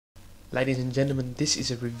Ladies and gentlemen, this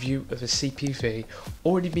is a review of a CPV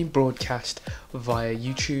already been broadcast via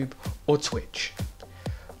YouTube or Twitch.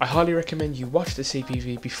 I highly recommend you watch the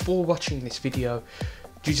CPV before watching this video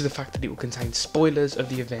due to the fact that it will contain spoilers of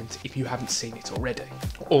the event if you haven't seen it already.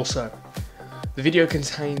 Also, the video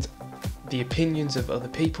contains the opinions of other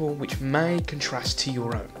people which may contrast to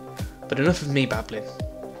your own. But enough of me babbling.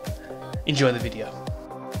 Enjoy the video.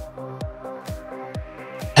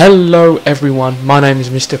 Hello everyone, my name is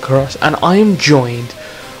Mr.Cross and I am joined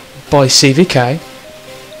by CVK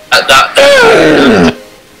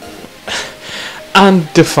and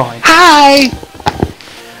Delivine. Hi!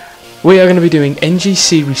 We are going to be doing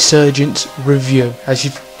NGC Resurgence review. I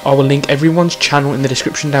will link everyone's channel in the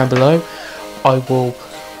description down below. I will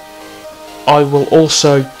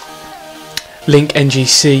also link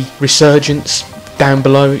NGC Resurgence down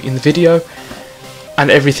below in the video and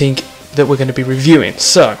everything that we're going to be reviewing.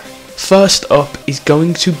 So, first up is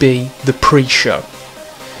going to be the pre-show.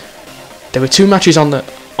 There were two matches on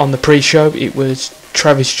the pre-show. It was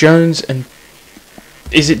Travis Jones and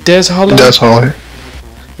is it Des Holly? Des Holly.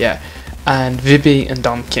 Yeah, and Vibi and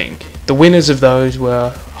Dom King. The winners of those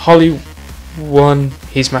were Holly won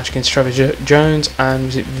his match against Travis Jones, and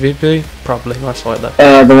was it Vibi? Probably, most like that.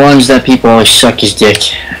 The ones that people always suck his dick.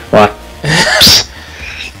 What?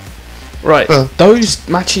 Right, those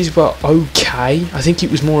matches were okay. I think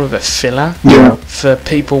it was more of a filler for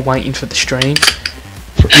people waiting for the stream.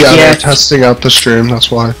 Yeah, they're testing out the stream,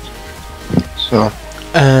 that's why. So.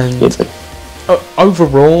 And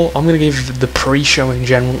overall, I'm going to give the pre-show in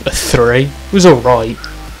general a 3. It was alright.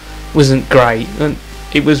 Wasn't great. And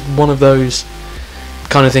it was one of those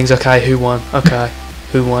kind of things, okay, who won? Okay.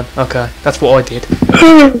 Who won? Okay. That's what I did,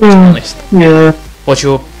 to be honest. Yeah. What's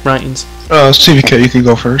your ratings? CVK, you can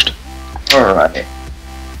go first. Alright.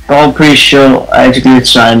 All pre-show, I agree with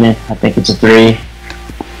Simon. I think it's a 3.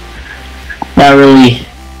 Not really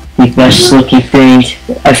the best looking thing.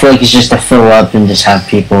 I feel like it's just to fill up and just have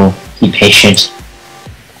people be patient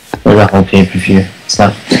for the whole pay-per-view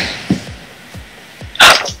stuff.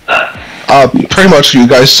 Pretty much you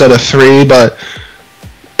guys said a 3, but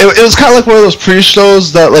it was kind of like one of those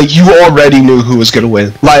pre-shows that like you already knew who was going to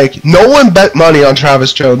win. Like, no one bet money on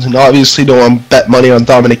Travis Jones, and obviously no one bet money on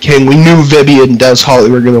Dominic King. We knew Vibi and Des Holly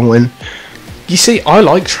were going to win. You see, I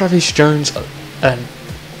like Travis Jones,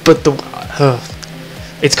 but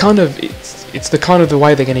it's the kind of the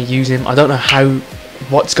way they're going to use him. I don't know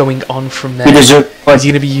what's going on from there. Is he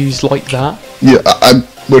going to be used like that? Yeah, I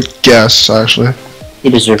would guess, actually. He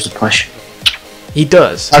deserves a push. He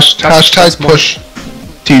does. Hashtag push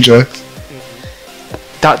TJ.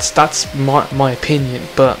 That's my opinion,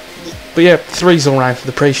 but yeah, 3's all right for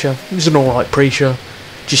the pre-show. It was an alright pre-show,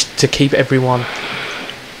 just to keep everyone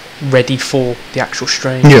ready for the actual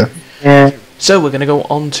stream. Yeah. So we're gonna go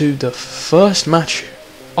on to the first match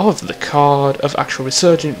of the card of actual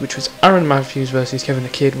Resurgence, which was Aaron Matthews versus Kevin the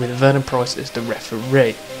Kid with Vernon Price as the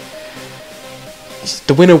referee.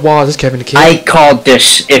 The winner was Kevin the Kid. I called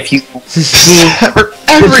this. If you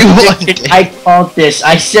everyone did. I called this.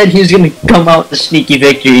 I said he was gonna come out with a sneaky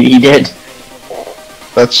victory, and he did.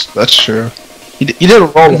 That's true. He did a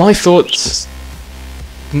roll. My thoughts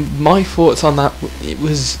on that. It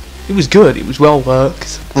was good. It was well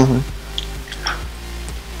worked.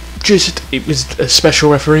 It was a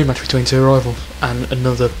special referee match between two rivals and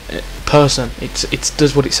another person. It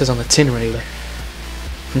does what it says on the tin, really.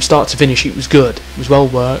 From start to finish, it was good. It was well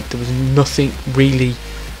worked. There was nothing really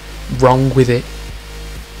wrong with it.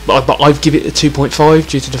 But I've given it a 2.5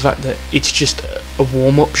 due to the fact that it's just a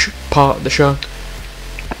warm-up part of the show.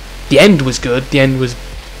 The end was good. The end was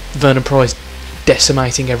Vernon Price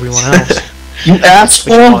decimating everyone else. You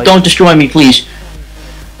asshole! Don't destroy me, please.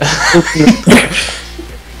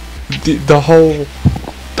 the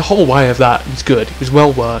whole way of that was good. It was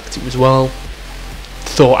well worked. It was well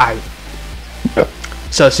thought out. Yep.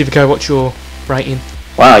 So, CVK, what's your rating?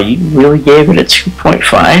 Wow, you really gave it a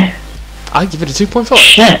 2.5? I give it a 2.5.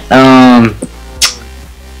 Shit,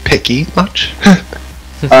 Picky much?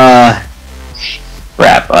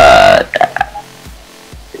 Crap,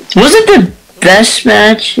 it wasn't the best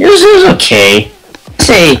match. It was okay. I'd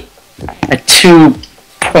say a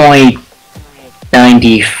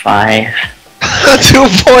 2.95.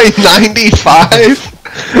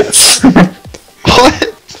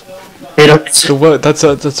 2.95? What?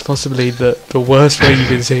 That's possibly the worst way you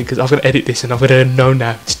can say it, because I'm going to edit this and I'm going to know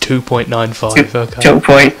now it's 2.95. Okay.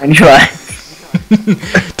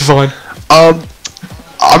 2.95. Fine. I'm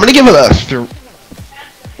going to give it a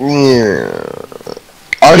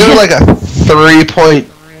I'll give it like a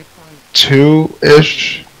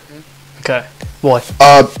 3.2-ish. Okay. Why?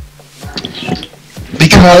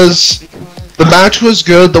 because the match was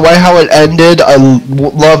good. The way how it ended, I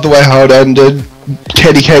love the way how it ended.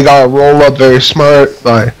 KDK got a roll up, very smart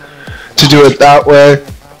to do it that way.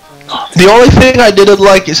 The only thing I didn't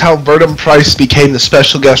like is how Vernon Price became the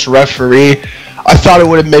special guest referee. I thought it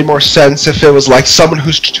would have made more sense if it was like someone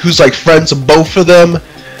who's like friends of both of them,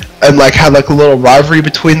 and like had like a little rivalry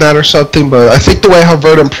between that or something. But I think the way how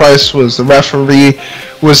Vernon Price was the referee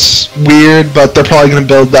was weird, but they're probably going to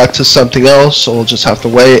build that to something else, so we'll just have to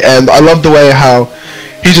wait. And I love the way how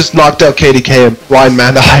he just knocked out KDK and blind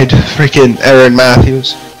man-eyed freaking Aaron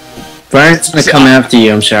Matthews. Vernon's going to come after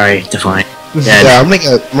you, I'm sorry, Delivine. Yeah, I'm going to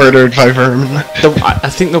get murdered by Vernon. I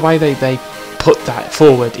think the way they put that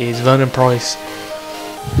forward is Vernon Price.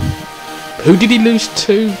 Who did he lose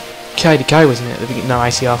to? KDK, wasn't it? No,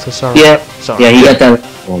 AC Arthurz, sorry. Yeah, sorry. Yeah, he got that.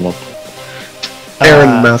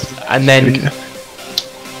 Aaron Matthews. And then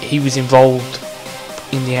he was involved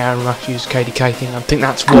in the Aaron Matthews KDK thing. I think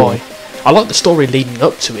that's why. I like the story leading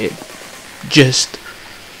up to it. Just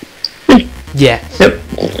yeah. Yep.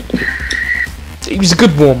 It was a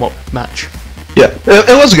good warm-up match. Yeah,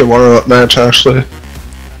 it was a good warm-up match actually.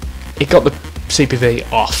 It got the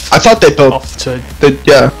CPV off. I thought they built. Off to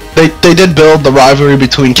They did build the rivalry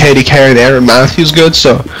between KDK and Aaron Matthews good,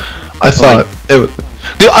 so I thought it would.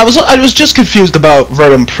 I was just confused about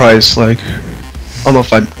Vernon Price. Like, I don't know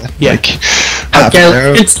if I like.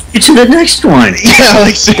 Okay, it's the next one. Yeah,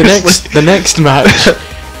 like seriously. The next match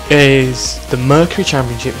is the Mercury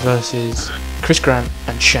Championship versus Chris Grant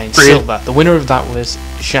and Shane Silver. The winner of that was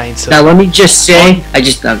Shane Silver. Now let me just say, I'm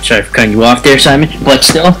sorry for cutting you off there, Simon, but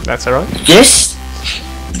still, that's alright.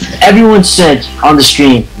 Everyone said on the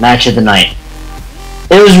stream, match of the night.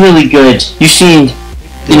 It was really good. You seen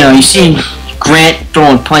Grant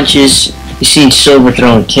throwing punches. You seen Silver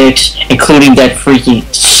throwing kicks, including that freaking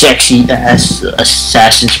sexy ass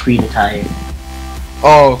Assassin's Creed attire.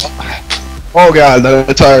 Oh god, that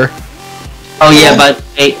attire. Oh yeah, but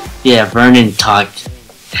yeah, Vernon talked.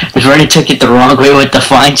 Vernon took it the wrong way with the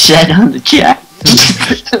fine said on the chat.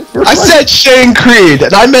 I said Shane Creed,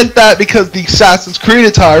 and I meant that because the Assassin's Creed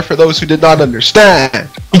attire, for those who did not understand,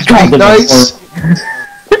 nice.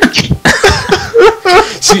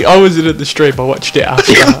 See, I wasn't at the stream. I watched it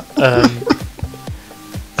after.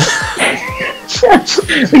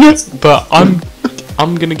 But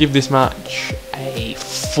I'm gonna give this match a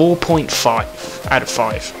 4.5 out of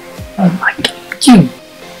 5. Oh my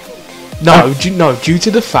god! Due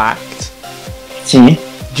to the fact. See?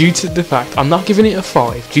 Due to the fact, I'm not giving it a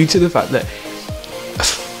 5. Due to the fact that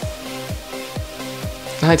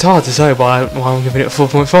it's hard to say why I'm giving it a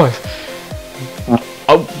 4.5.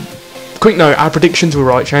 Quick note: our predictions were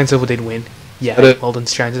right. Shane Silver did win. Yeah, well done,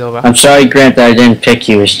 Shane Silver. I'm sorry, Grant, that I didn't pick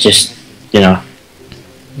you. It's just, The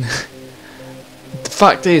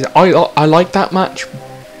fact is, I like that match,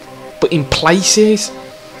 but in places,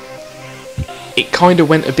 it kind of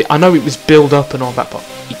went a bit. I know it was build up and all that, but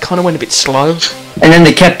it kind of went a bit slow. And then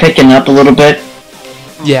they kept picking up a little bit.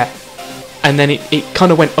 Yeah, and then it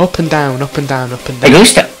kind of went up and down, up and down, up and down. I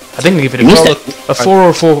think I give it a 4 or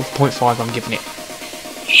a 4.5. I'm giving it.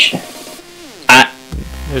 Shit.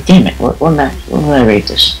 Damn it! What did I rate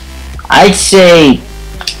this? I'd say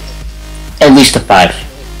at least a 5.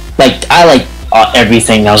 Like, I like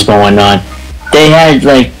everything that was going on. They had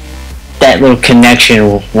like that little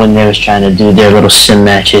connection when they was trying to do their little sim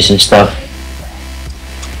matches and stuff.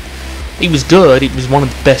 It was good. It was one of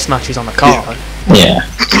the best matches on the card. Yeah.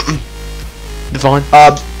 Divine.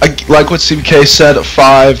 I like what CBK said at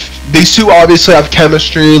 5. These two obviously have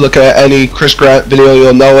chemistry. Look at any Chris Grant video,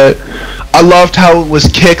 you'll know it. I loved how it was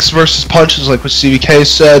kicks versus punches, like what CBK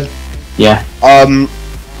said. Yeah. And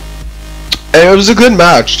it was a good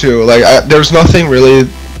match too. Like there's nothing really.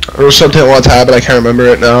 There was something I wanted to happen. I can't remember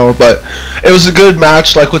it now, but it was a good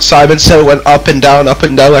match. Like what Simon said, it went up and down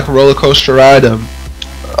like a roller coaster ride.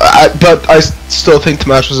 But I still think the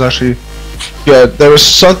match was actually good. There was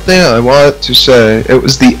something I wanted to say. It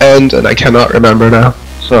was the end, and I cannot remember now.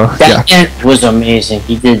 So that end was amazing.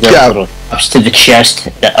 He did the little ups to the chest,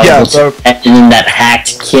 and then that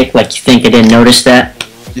hacked kick. Like, you think I didn't notice that?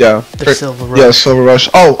 Yeah. The Silver Rush. Yeah, Silver Rush.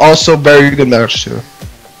 Oh, also very good match too.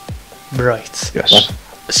 Right. Yes.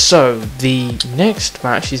 So the next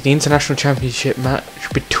match is the International Championship match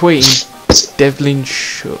between Delivine,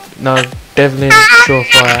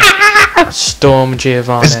 Surefire, Storm,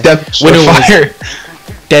 Giovanni. It's Surefire.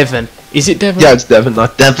 Devon. Is it Devon? Yeah, it's Devon,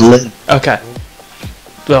 not Devlin. Okay.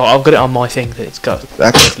 Well, I've got it on my thing that it's got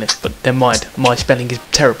Devlin, but never mind. My spelling is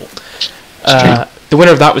terrible. The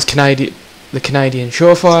winner of that was the Canadian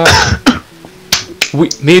Surefire.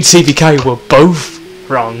 Me and CVK were both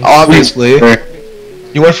wrong. Obviously.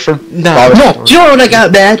 You went for No. No, you know what I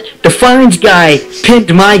got mad? The Fines guy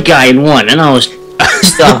pinned my guy and won, and I was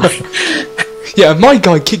pissed off. Yeah, my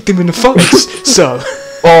guy kicked him in the face, so...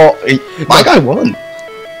 Oh, my guy won.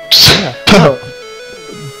 Yeah.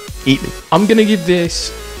 Eat me. I'm gonna give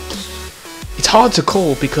this... It's hard to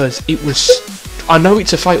call because it was... I know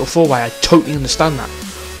it's a fatal 4-way, I totally understand that.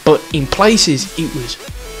 But in places, it was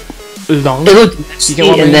long. It looked nasty, You get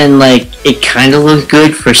what I mean? and then like it kind of looked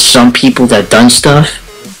good for some people that done stuff.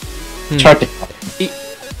 It's hard to tell.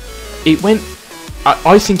 It went...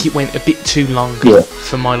 I think it went a bit too long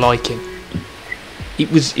for my liking. It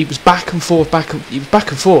was back and forth, it was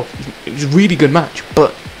back and forth. It was a really good match,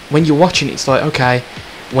 but when you're watching it, it's like, okay,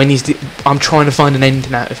 when is the... I'm trying to find an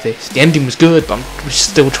ending out of this. The ending was good, but I'm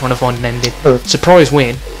still trying to find an ending. Surprise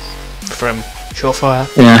win from Surefire.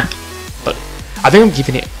 Yeah. But I think I'm going to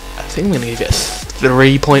give it a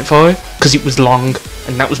 3.5 because it was long,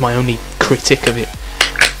 and that was my only critic of it.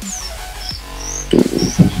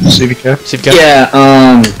 CVK? Yeah,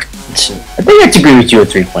 I think I have to agree with you at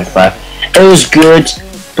 3.5. It was good,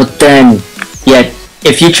 but then, yeah,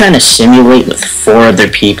 if you're trying to simulate with 4 other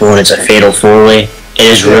people and it's a fatal 4-way, it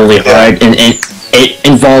is really hard, and it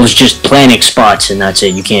involves just planning spots, and that's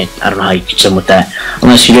it. You can't, I don't know how you can sim with that,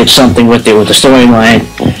 unless you did something with it with the storyline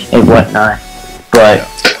and whatnot, but,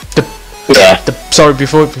 Sorry,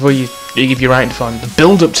 before you give your rating to find, the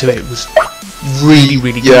build up to it was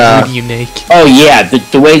really good, really unique. Oh yeah,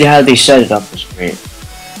 the way how they set it up was great.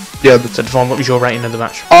 Yeah. So Devon, what was your rating of the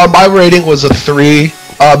match? My rating was a 3.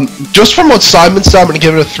 Just from what Simon said, I'm gonna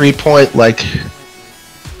give it a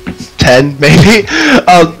 3.10 maybe.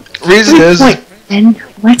 Reason is... 3.10?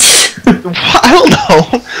 What? I don't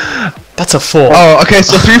know. That's a 4. Oh, okay,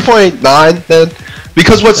 so 3.9 then.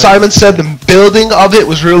 Because what Simon said, the building of it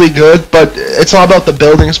was really good, but it's not about the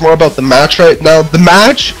building, it's more about the match right now. The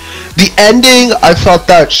match, the ending, I thought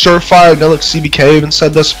that Surefire, I know like CBK even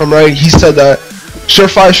said this if I'm right, he said that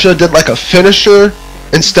Surefire should have did like a finisher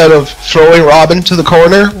instead of throwing Robin to the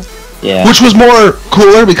corner. Yeah. Which was more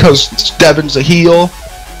cooler because Devin's a heel.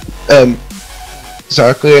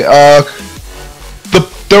 Exactly.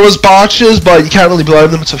 There was botches, but you can't really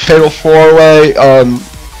blame them. It's a fatal 4-way.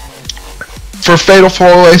 For fatal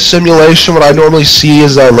 4-way simulation, what I normally see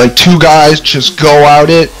is that like 2 guys just go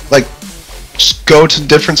out it, like just go to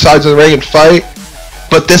different sides of the ring and fight.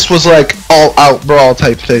 But this was like all out brawl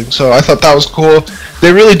type thing, so I thought that was cool.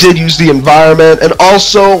 They really did use the environment, and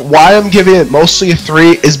also why I'm giving it mostly a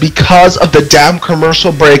 3 is because of the damn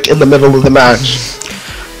commercial break in the middle of the match.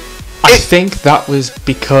 I think that was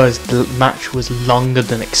because the match was longer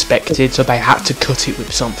than expected, so they had to cut it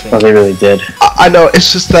with something. Oh, they really did. I know,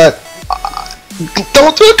 it's just that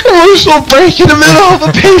don't do a commercial break in the middle of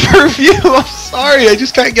a pay-per-view. I'm sorry, I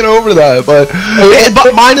just can't get over that. But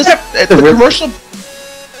minus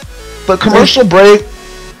the commercial break.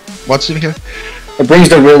 What's it here? It brings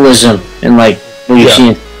the realism in like what you see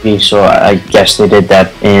in TV. So I guess they did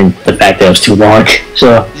that, and the fact that it was too long.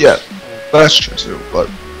 So yeah, that's true too. But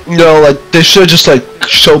you know, like they should just like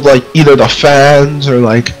showed like either the fans or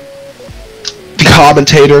like the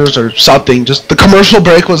commentators or something. Just the commercial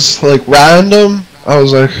break was like random. I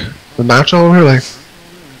was like, the match over, like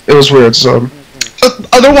it was weird. So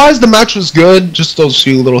otherwise, the match was good. Just those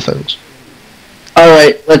few little things. All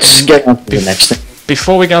right, let's get on to the next thing.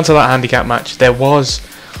 Before we go on to that handicap match, there was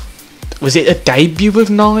it a debut with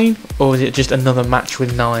 9, or was it just another match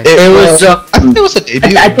with 9? It was. I think it was a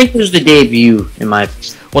debut. I think it was the debut in my.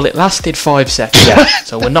 Well, it lasted 5 seconds,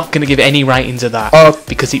 so we're not going to give any ratings of that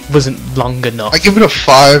because it wasn't long enough. I give it a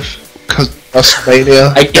 5 because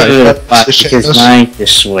WrestleMania. I give it a 5 because 9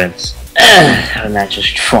 just wins. And that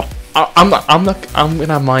just. I'm gonna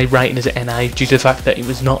have my rating as an NA due to the fact that it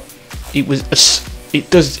was not. It was a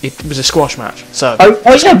squash match. So.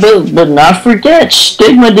 Oh yeah, but not forget,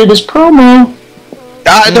 Stigma did his promo.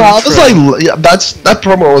 I know. I was like, yeah, that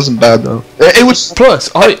promo wasn't bad though. It was plus.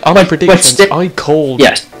 On my predictions, I called.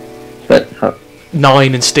 Yes, but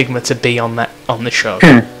 9 and Stigma to be on the show.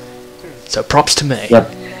 So props to me.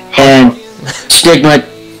 Yep. And Stigma,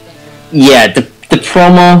 yeah, the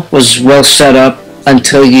promo was well set up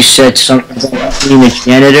until you said something about being a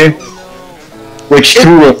janitor, which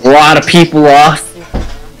threw a lot of people off.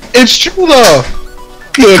 It's true though.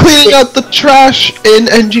 Cleaning out the trash in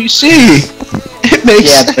NGC. It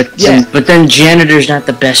makes sense. But then janitor's not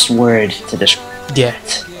the best word to describe. Yeah.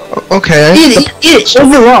 Okay.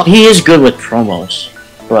 Overall, he is good with promos.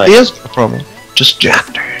 But he is a promo. Just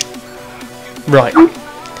janitor. Right.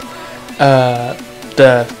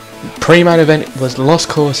 The pre-main event was Lost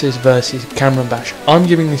Causes versus Cameron Bash. I'm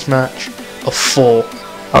giving this match a 4.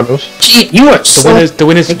 Arthurz. Gee, you are the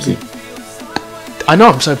winners. I know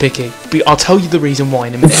I'm so picky, but I'll tell you the reason why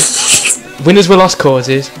in a minute. Winners were lost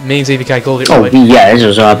causes. Me and ZVK called it right. Oh, yeah, this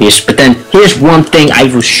was obvious. But then, here's one thing I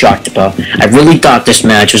was shocked about. I really thought this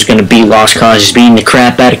match was going to be lost causes, beating the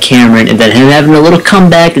crap out of Cameron, and then him having a little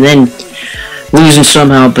comeback, and then losing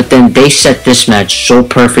somehow. But then they set this match so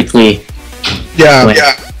perfectly. Yeah,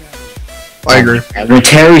 I agree. When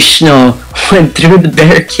Terry Snow went through the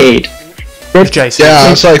barricade. Jason. Yeah,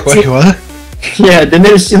 I was like, wait, what? Yeah, then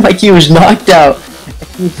it seemed like he was knocked out.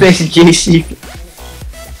 He faced JC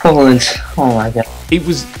Collins. Oh my god. It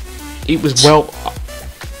was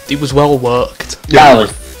well worked. Yeah.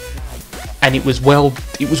 And it was well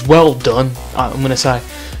done. I'm gonna say. I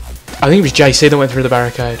think it was JC that went through the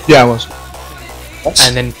barricade. Yeah, it was.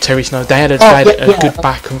 And then Terry Snow. They had a good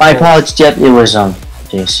back and forth. My apologies, Jeff. It was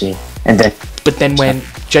JC. And then. But then when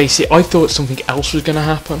JC, I thought something else was gonna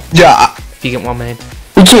happen. Yeah. If you get what I mean.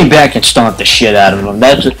 He came back and stomped the shit out of him.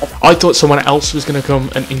 I thought someone else was gonna come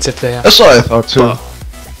and interfere. That's what I thought too. But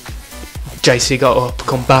JC got up,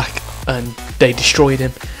 come back, and they destroyed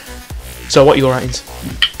him. So what are your ratings?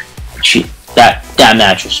 Gee, that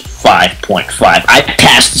match was 5.5. I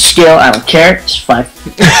passed the scale. I don't care. It's 5.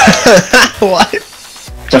 What?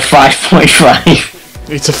 It's a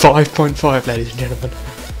 5.5. It's a 5.5, ladies and gentlemen.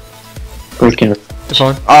 Freaking.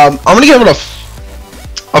 Define. I'm gonna give it a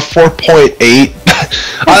 4.8.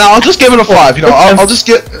 I'll just give it a 5. You know, I'll just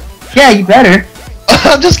get. Yeah, you better.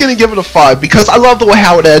 I'm just gonna give it a 5 because I love the way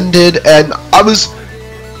how it ended, and I was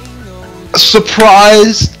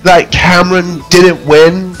surprised that Cameron didn't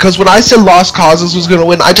win. Because when I said Lost Causes was gonna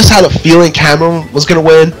win, I just had a feeling Cameron was gonna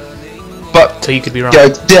win. But so you could be wrong.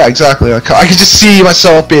 Yeah, exactly. I could just see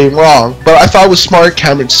myself being wrong. But I thought it was smart.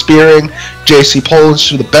 Cameron spearing JC Collins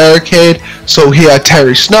through the barricade, so he had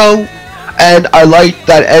Terry Snow, and I liked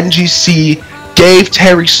that NGC gave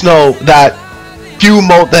Terry Snow that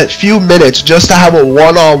few minutes just to have a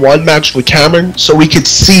one-on-one match with Cameron, so we could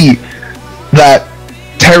see that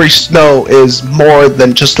Terry Snow is more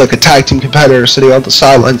than just like a tag team competitor sitting on the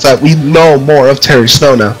sidelines. That we know more of Terry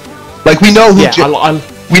Snow now. Like we know who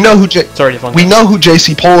we know who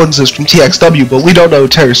JC Collins is from TXW, but we don't know who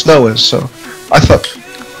Terry Snow is. So I thought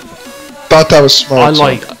that was smart.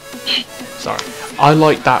 I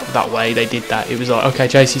like that way they did that. It was like, okay,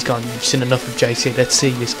 JC's gone. You've seen enough of JC. Let's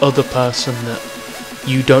see this other person that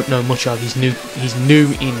you don't know much of. He's new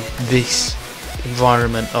in this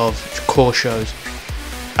environment of core shows.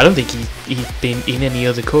 I don't think he's been in any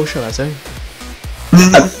other core show, has he?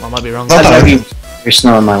 I might be wrong. There's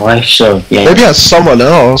Snow in my life, so yeah. Maybe it's someone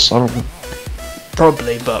else. I don't know.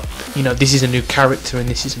 Probably, but you know, this is a new character and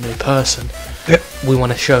this is a new person. Yeah. We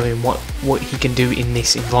want to show him what he can do in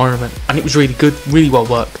this environment, and it was really good, really well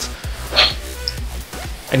worked.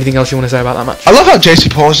 Anything else you want to say about that match? I love how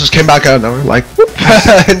JC Collins just came back out of nowhere, like, whoop,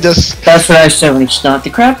 and just. That's what I said when he stomped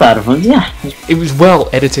the crap out of him. Yeah. It was well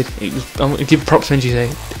edited. It was. I'm gonna give props to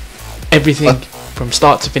NGC. Everything from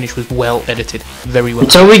start to finish was well edited, very well.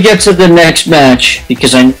 Until we get to the next match,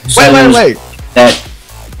 because I. Wait.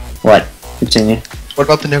 What? Continue. What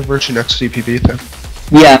about the Mercury next CPV thing?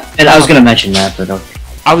 Yeah, and I was gonna mention that, but okay.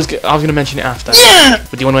 I was gonna mention it after. Yeah.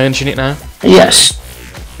 But do you want to mention it now? Yes.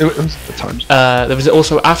 It was the times. There was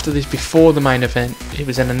also, after this, before the main event, it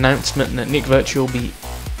was an announcement that Nick Virtue will be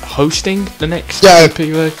hosting the next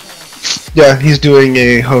CPV. Yeah, he's doing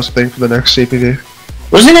a host thing for the next CPV.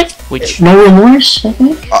 Wasn't it? Which No Remorse, I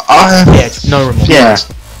think. Yeah, it's No Remorse. Yeah.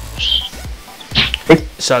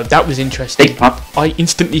 So that was interesting. I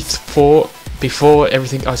instantly thought before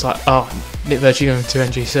everything, I was like, oh, Nick Virtue going to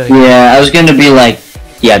NGC. Yeah, I was gonna be like,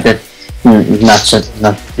 yeah, that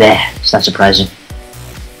it's not surprising.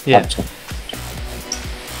 Yeah.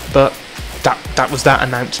 But that was that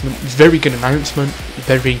announcement. It was a very good announcement.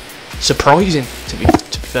 Very surprising to be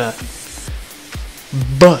fair.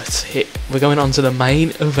 But we're going on to the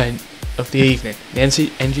main event of the evening, the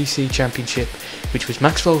NGC Championship, which was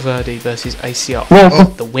Maxwell Verdi versus ACR.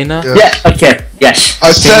 The winner. Yeah. Okay. Yes.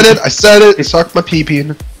 I said it. Suck my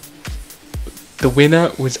pee-pee. The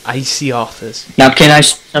winner was AC Arthurz. Now, can I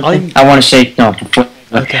say something? I want to say no.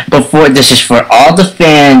 Before this is for all the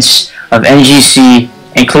fans of NGC,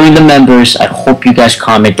 including the members. I hope you guys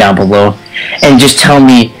comment down below and just tell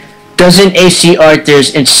me, doesn't AC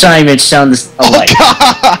Arthurz and Simon sound alike?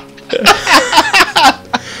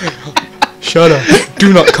 Shut up!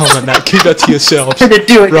 Do not comment that. Keep that to yourself. Do it.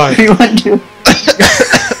 Right. If you want to.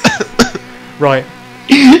 Right.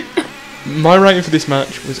 My rating for this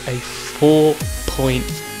match was a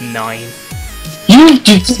 4.9. You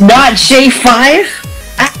did not say 5?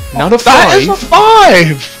 Not a 5. That is a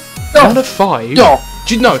 5. Not a 5. No.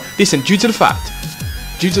 Listen, due to the fact,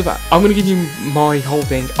 I'm going to give you my whole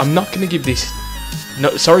thing. I'm not going to give this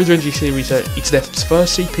No, sorry to NGC Resurgence. It's their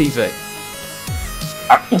first CPV.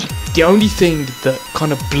 The only thing that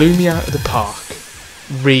kind of blew me out of the park,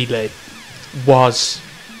 really, was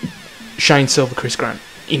Shane Silver, Chris Grant,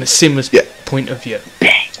 in a similar point of view.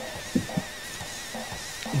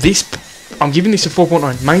 I'm giving this a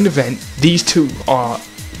 4.9. Main event, these two are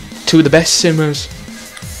two of the best simmers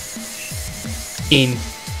in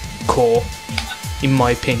core, in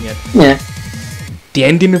my opinion. Yeah. The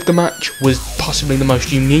ending of the match was possibly the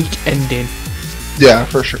most unique ending. Yeah,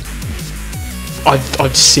 for sure.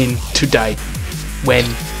 I've seen today, when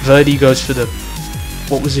Verdi goes for the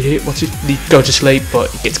they go to sleep,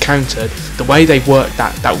 but it gets countered. The way they worked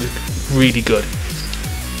that was really good.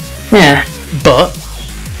 Yeah. But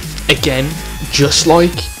again, just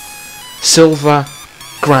like Silver,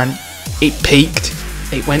 Grant, it peaked,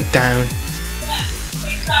 it went down,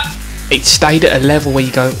 it stayed at a level where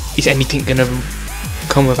you go, is anything gonna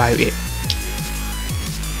come about it?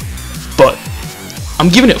 But I'm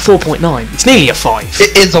giving it a 4.9. It's nearly a 5.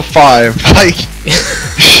 It is a 5. Like,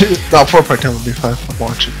 no, 4.9 would be 5. I'm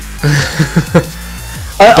watching.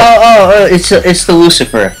 It's the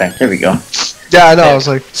Lucifer effect. There we go. Yeah, I know. I was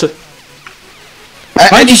like, so.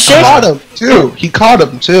 Why'd you say? He caught him too. He caught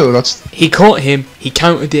him too. He caught him. He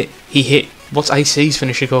countered it. He hit. What's AC's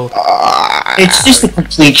finisher called? It's just a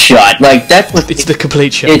complete shot. Like that's what. It's the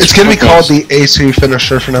complete shot. It's gonna be called the AC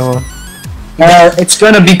finisher from now on. It's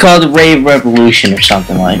gonna be called Rave Revolution or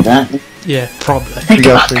something like that. Yeah, probably.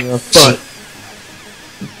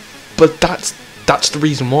 But that's the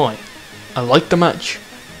reason why I like the match.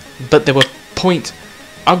 But there were points.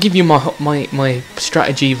 I'll give you my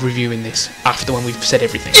strategy of reviewing this after when we've said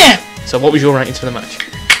everything. Yeah. So what was your rating for the match?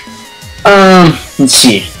 Let's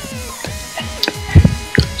see.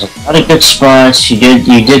 There's a lot of good spots. You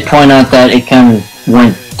did point out that it kind of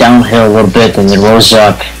went downhill a little bit, then it rose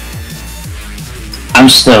up. I'm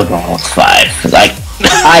still going with 5. Like,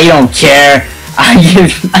 I don't care.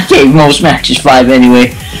 I gave most matches 5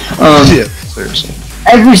 anyway. Yeah, seriously.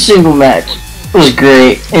 Every single match was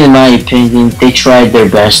great, in my opinion. They tried their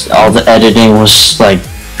best. All the editing was, like,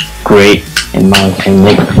 great, in my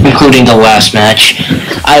opinion, including the last match.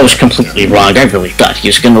 I was completely wrong. I really thought he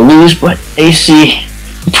was going to lose, but AC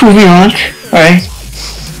proved me wrong. Alright.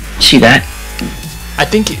 See that? I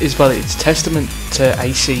think it's testament to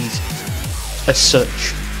AC's as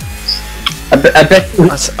such. I bet.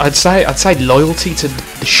 I'd say loyalty to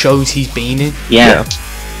the shows he's been in. Yeah.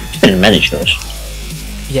 He's been in many shows.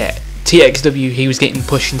 Yeah. TXW, he was getting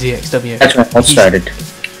pushed in TXW. That's when it all started.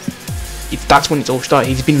 That's when it all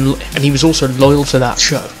started. And he was also loyal to that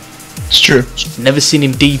show. It's true. Never seen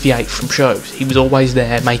him deviate from shows. He was always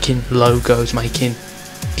there, making logos,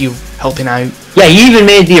 helping out. Yeah, he even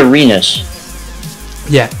made the arenas.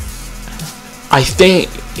 Yeah. I think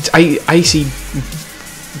it's AC.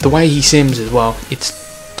 The way he sims as well, it's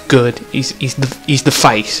good. He's the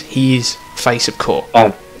face. He is face of core.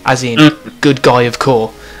 Oh. As in good guy of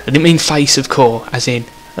core. I didn't mean face of core, as in.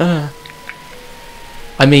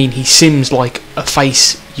 I mean he sims like a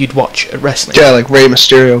face you'd watch at wrestling. Yeah, like Rey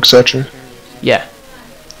Mysterio, etc. Yeah.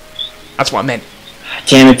 That's what I meant.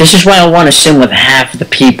 Damn it! This is why I want to sim with half the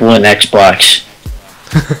people in Xbox.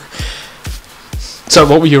 So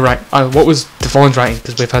what were your rank? What was Dellivine's rating?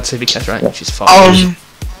 Because we've had CVCast rating, which is 5.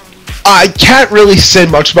 I can't really say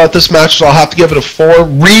much about this match, so I'll have to give it a 4.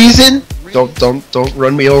 Reason? Don't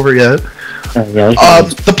run me over yet.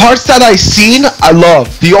 The parts that I seen, I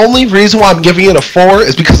love. The only reason why I'm giving it a 4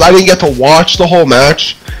 is because I didn't get to watch the whole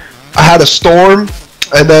match. I had a storm,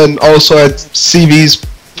 and then also I had CV's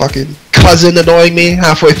fucking cousin annoying me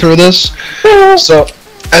halfway through this. So,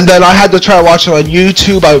 and then I had to try to watch it on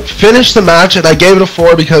YouTube. I finished the match, and I gave it a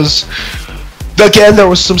 4 because, again, there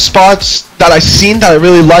was some spots that I seen that I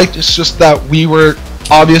really liked. It's just that we were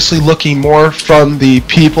obviously looking more from the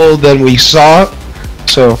people than we saw.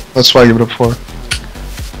 So that's why I give it a 4.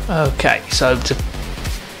 Okay, so to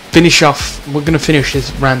finish off, we're going to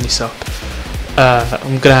round this up.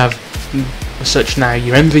 I'm going to have such now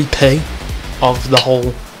your MVP of the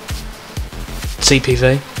whole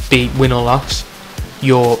CPV, be it win or loss.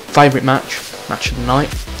 Your favourite match of the night.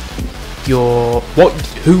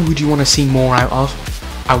 Who would you want to see more out of,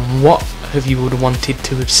 and what have you would have wanted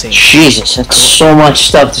to have seen? Jesus, that's so much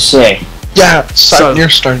stuff to say. Yeah, you're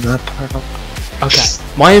starting that part up. Okay,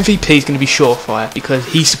 my MVP is going to be Surefire because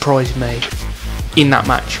he surprised me in that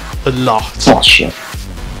match a lot. Bullshit.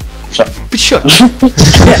 But shut.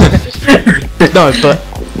 No, but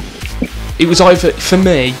it was either, for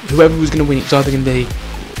me, whoever was going to win, it was either going to be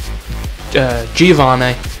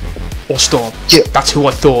Giovanni or Storm. Yeah. That's who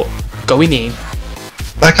I thought going in.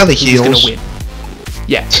 That kind of He was heals. going to win.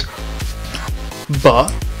 Yeah.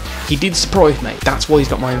 but he did surprise me. That's why he's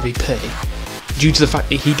got my MVP, due to the fact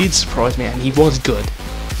that he did surprise me and he was good.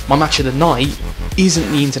 My match of the night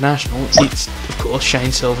isn't the international, it's of course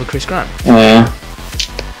Shane Silver, Chris Grant.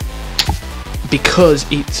 Because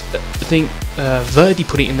it's, I think Verdi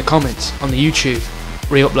put it in the comments on the YouTube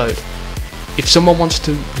re-upload. If someone wants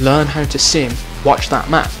to learn how to sim, watch that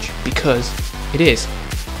match, because it's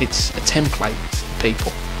a template for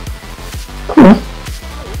people.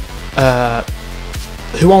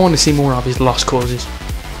 Who I want to see more of is Lost Causes.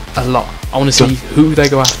 A lot. I want to see who they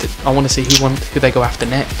go after. I want to see who they go after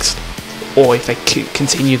next, or if they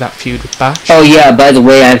continue that feud with Bash. Oh yeah, by the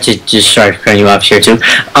way, I have to just start cutting you off here too.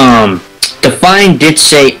 Delivine did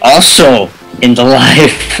say also in the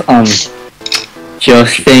live Joe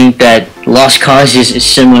thing that Lost Causes is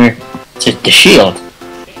similar to The Shield,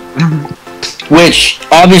 which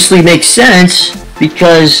obviously makes sense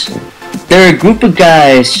because they're a group of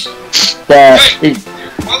guys that you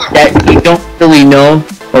don't really know.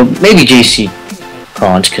 Well, maybe JC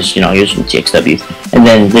Collins, because, you know, he was from TXW. And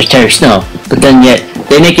then there's Terry Snow. But then yet,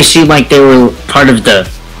 they make it seem like they were part of the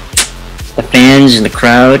fans and the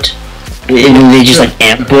crowd. And they just, like,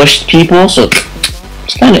 ambushed people. So,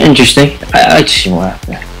 it's kind of interesting. I like to see more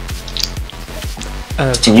after that.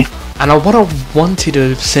 Continue. And what I wanted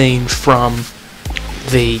to have seen from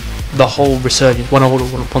the whole Resurgence, what I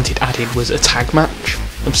wanted added was a tag match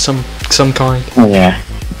of some kind. Oh, yeah.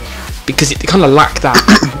 Because it kind of lacked that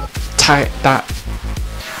that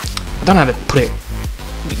I don't know how to put it.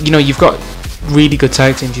 You know, you've got really good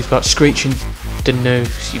tag teams. You've got Screech and the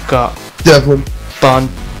Noose. You've got Devlin,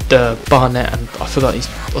 Barnett, and I forgot his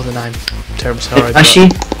other name. Terrible, sorry.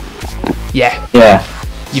 Yeah. Yeah.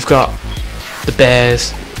 You've got the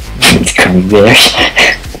Bears. It's coming Bears.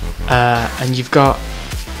 And you've got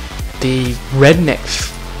the redneck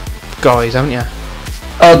guys, haven't you?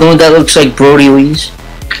 Oh, the one that looks like Brody Lee's.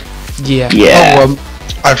 Yeah. Yeah. Oh,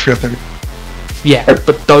 I forget them. Yeah,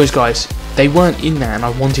 but those guys, they weren't in there, and I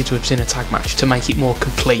wanted to have seen a tag match to make it more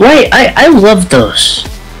complete. Right, I love those.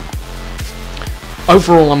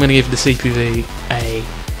 Overall, I'm going to give the CPV a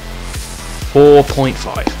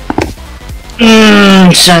 4.5.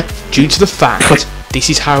 Due to the fact, this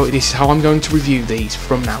is how I'm going to review these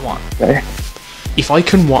from now on. Okay. If I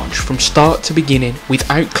can watch from start to beginning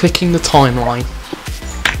without clicking the timeline,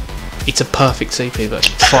 it's a perfect CPV.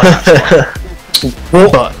 5 out of 5.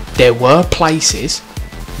 But there were places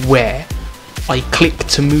where I clicked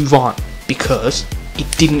to move on because it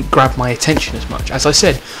didn't grab my attention as much. As I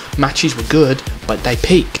said, matches were good, but they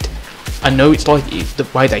peaked. I know it's like the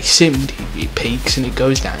way they simmed, it peaks and it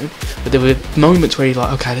goes down, but there were moments where you're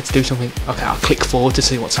like, okay, let's do something. Okay, I'll click forward to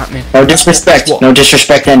see what's happening. No disrespect. No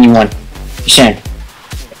disrespect to anyone. You're saying.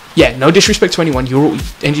 Yeah, no disrespect to anyone.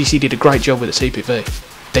 NGC did a great job with the CPV.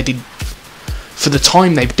 They did, for the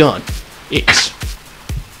time they've done, it's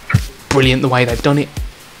brilliant the way they've done it.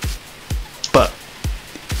 But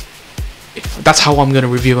that's how I'm going to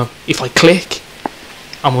review them. If I click,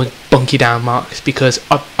 I'm going to bunk you down marks because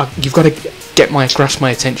you've got to grasp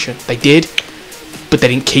my attention. They did, but they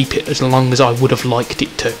didn't keep it as long as I would have liked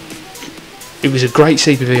it to. It was a great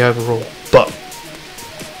CPV overall, but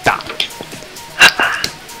that.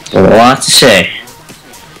 A lot to say.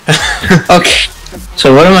 Okay,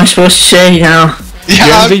 so what am I supposed to say now? Yeah,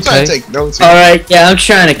 Your I'm MVP. trying to take notes. Alright, yeah, I'm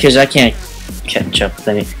trying to, because I can't catch up with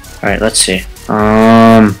any. Alright, let's see.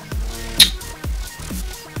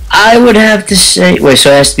 I would have to say. Wait,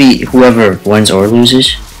 so it has to be whoever wins or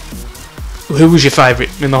loses? Who was your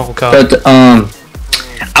favourite in the whole card? But,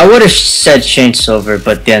 I would have said Shane Silver,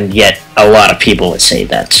 but then yet a lot of people would say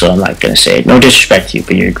that, so I'm not gonna say it. No disrespect to you,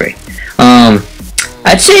 but you're great.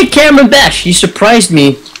 I'd say Cameron Bash. He surprised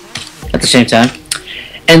me at the same time.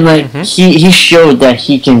 And like he showed that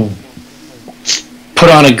he can put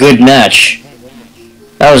on a good match.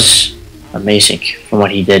 That was amazing from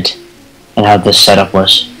what he did and how this setup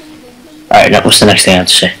was. Alright, now what's the next thing I have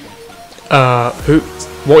to say?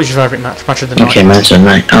 What was your favourite match of the night? Okay, match of the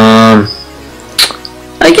night.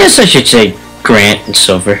 I guess I should say Grant and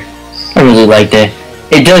Silver. I really liked it.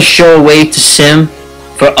 It does show a way to sim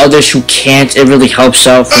for others who can't. It really helps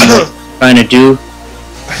out from what you're trying to do.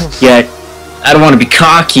 Yet, I don't want to be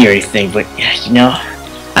cocky or anything, but you know,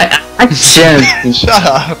 I sim. Shut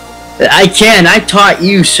up. I can. I taught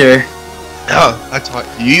you, sir. Oh, I taught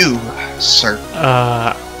you, sir.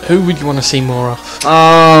 Who would you want to see more of?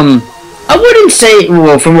 I wouldn't say.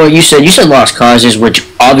 Well, from what you said Lost Causes, which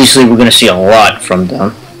obviously we're gonna see a lot from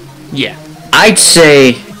them. Yeah. I'd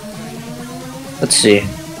say. Let's see.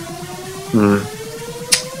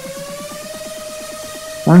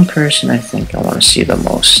 One person I think I want to see the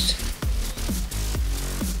most.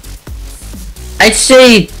 I'd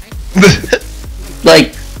say,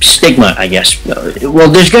 like, Stigma, I guess. Well,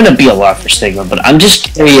 there's gonna be a lot for Stigma, but I'm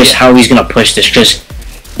just curious how he's gonna push this, because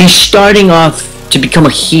he's starting off to become a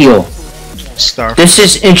heel. This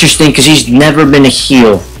is interesting, because he's never been a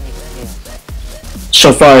heel,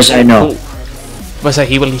 so far as I know. I say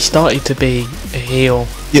he started to be a heel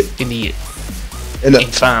in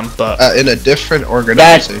fam, but in a different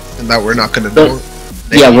organization that we're not gonna know.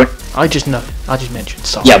 Yeah, I just mentioned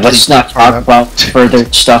something. Yeah, let's not talk about further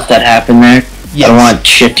stuff that happened there. Yes. I don't want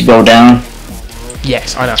shit to go down.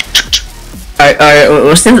 Yes, I know. Alright,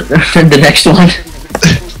 what's the next one?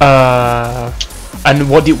 And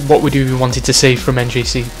what would you wanted to see from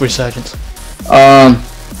NGC Resurgence?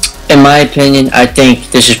 In my opinion, I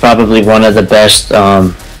think this is probably one of the best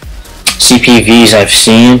CPVs I've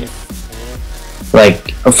seen,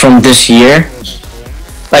 like, from this year.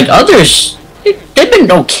 Like, others, they've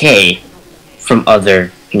been okay from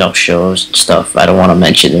other, shows and stuff. I don't want to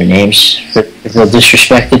mention their names if they're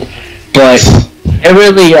disrespected, but it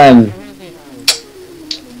really,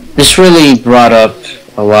 this really brought up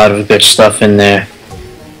a lot of good stuff in there.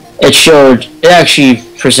 It actually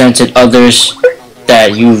presented others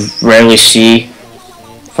that you rarely see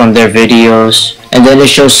from their videos, and then it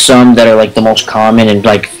shows some that are like the most common and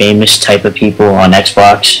like famous type of people on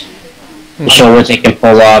Xbox. Show what they can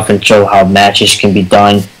pull off and show how matches can be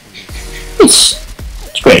done. It's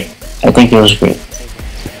great. I think it was great.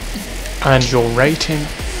 And your rating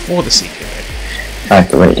or the CPV?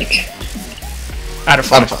 The rating. Out of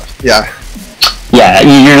 5. Yeah. Yeah,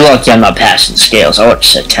 you're lucky I'm not passing the scales. I would have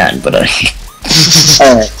said 10, but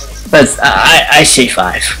but I say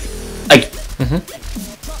 5.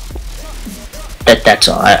 That's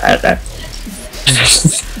all.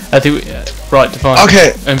 I think right, Divine.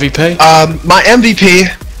 Okay. MVP. My MVP.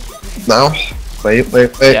 No. Wait.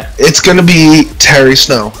 Yeah. It's gonna be Terry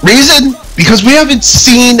Snow. Reason? Because we haven't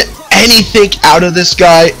seen anything out of this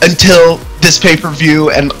guy until this pay-per-view,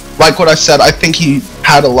 and like what I said, I think he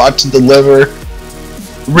had a lot to deliver.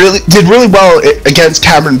 Did really well against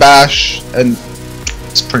Cameron Bash, and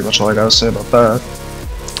that's pretty much all I gotta say about that.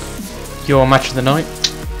 Your match of the night?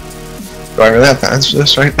 Do I really have to answer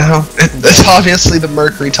this right now? It's obviously the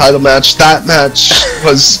Mercury title match. That match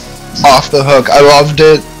was off the hook. I loved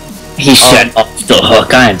it. He said off the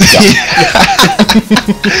hook. I'm done.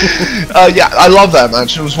 Yeah, I love that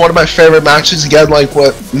match. It was one of my favorite matches. Again, like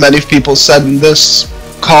what many people said in this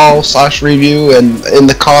call/review and in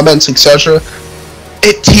the comments, etc.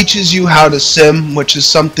 It teaches you how to sim, which is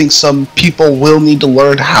something some people will need to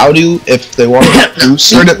learn how to if they want to do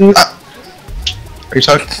certain. Are you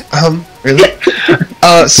talking? Really?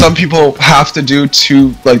 Some people have to do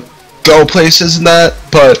to like go places and that,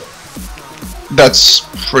 but that's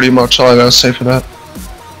pretty much all I gotta say for that.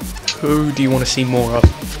 Who do you want to see more of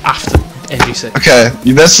after NGC? Okay,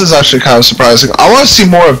 this is actually kind of surprising. I want to see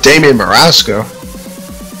more of Damian Marasco.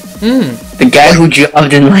 The guy who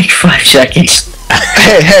jogged in like 5 seconds.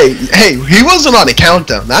 Hey, he wasn't on a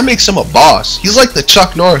countdown. That makes him a boss. He's like the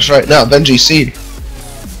Chuck Norris right now of NGC.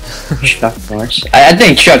 Chuck Norris? I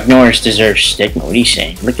think Chuck Norris deserves Stigma. What are you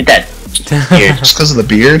saying? Look at that beard. Just because of the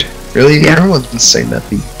beard? Really? Yeah. Everyone's been saying that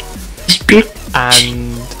beard.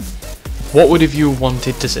 And what would have you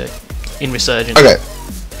wanted to see in Resurgence? Okay.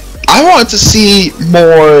 I want to see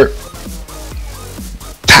more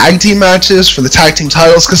tag team matches for the tag team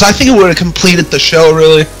titles, because I think it would have completed the show,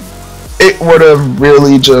 really. It would have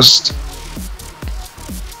really just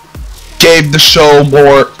gave the show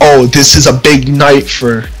more, oh, this is a big night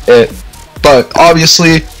for it. But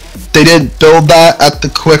obviously, they didn't build that at the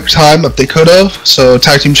quick time that they could have. So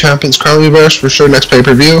Tag Team Champions Crown Reverse for sure next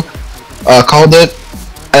pay-per-view. Called it.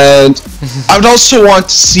 And I would also want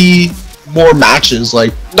to see more matches,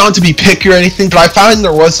 like, not to be picky or anything, but I found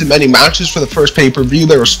there wasn't many matches for the first pay-per-view.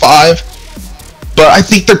 There was 5. But I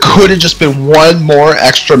think there could have just been one more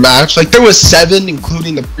extra match. Like, there was 7,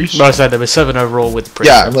 including the pre-show. I said there was 7 overall with the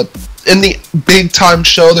pre-show. Yeah, but in the big-time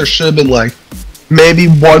show, there should have been, like, maybe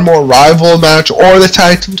one more rival match or the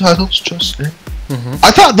tag team titles. Just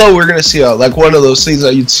I thought, though, we were going to see, like, one of those things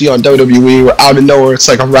that you'd see on WWE where out of nowhere it's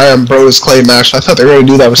like a Ryan Bros. Clay match. I thought they were going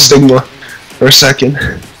to do that with Stigma for a second.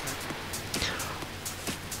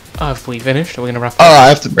 Have we finished? Are we going to wrap up? I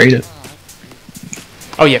have to rate it.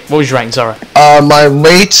 Oh yeah, what was your rating, Zara? My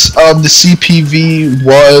rate of the CPV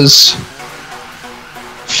was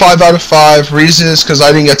 5 out of 5. Reason is because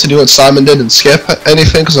I didn't get to do what Simon did and skip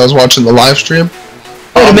anything because I was watching the live stream.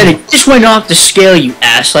 Wait a minute, this went off the scale, you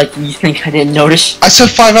ass. Like, you think I didn't notice? I said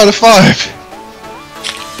 5 out of 5.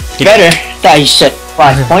 Better. I thought you said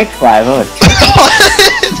 5.5.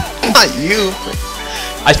 Not you.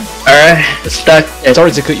 Alright, let's start.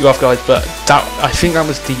 Sorry to cut you off, guys, but I think that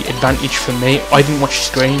was the advantage for me. I didn't watch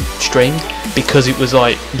stream because it was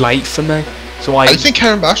like late for me, so I think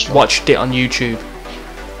Karen Bash watched it on YouTube.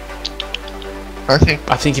 I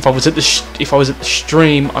think if I was at the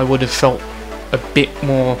stream, I would have felt a bit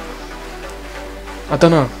more. I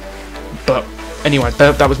don't know, but anyway,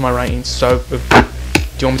 that was my ratings. So, do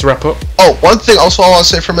you want me to wrap up? Oh, one thing also I want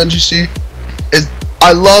to say from NGC is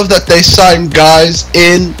I love that they signed guys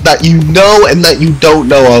in that you know and that you don't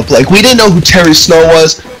know of. Like, we didn't know who Terry Snow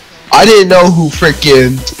was. I didn't know who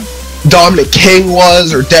freaking Dominic King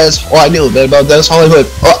was or Des. Well, I knew a bit about Des Hollywood.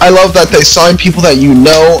 I love that they sign people that you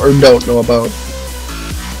know or don't know about.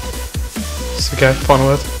 Okay, final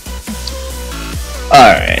word.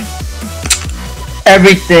 Alright.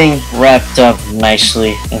 Everything wrapped up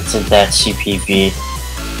nicely into that CPV.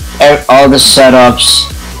 All the setups,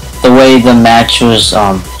 the way the match was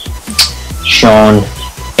shown.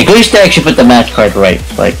 Like, at least they actually put the match card right.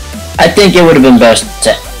 Like, I think it would have been best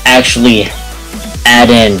to actually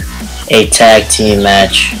add in a tag team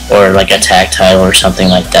match or like a tag title or something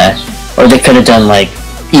like that. Or they could have done like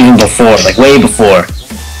even before, like way before,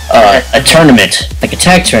 a tournament, like a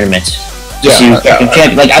tag tournament.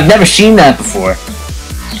 Like, I've never seen that before,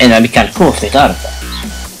 and that'd be kind of cool if they thought of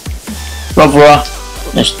that. But overall,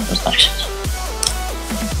 it was nice.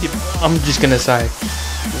 I'm just gonna say,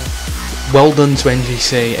 well done to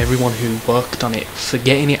NGC, everyone who worked on it, for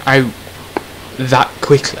getting it out that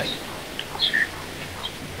quickly.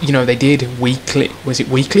 You know, they did weekly. Was it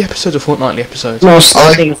weekly episodes or fortnightly episodes? No,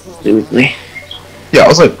 I think it's weekly. Yeah, I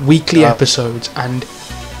was like weekly episodes, and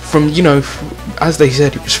from, you know, as they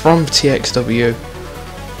said, it was from TXW,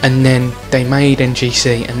 and then they made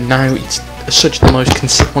NGC, and now it's such one of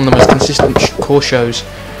the most consistent core shows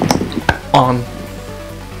on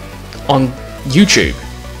YouTube.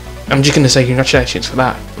 I'm just going to say congratulations for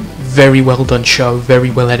that. Very well done show,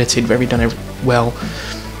 very well edited, very done well,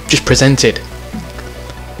 just presented.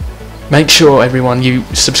 Make sure, everyone, you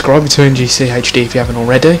subscribe to NGC HD if you haven't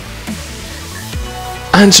already,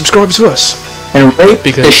 and subscribe to us. And rate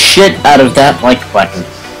the shit out of that like button.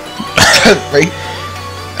 Right?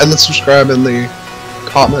 And the subscribe and the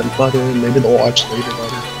comment button, maybe the watch later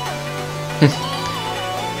button.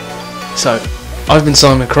 So, I've been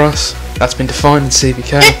Simon Cross, that's been Define and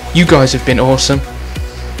CVK. You guys have been awesome.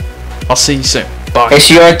 I'll see you soon. Bye. I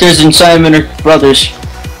see Arthurz and Simon are brothers.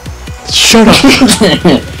 Shut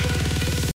up!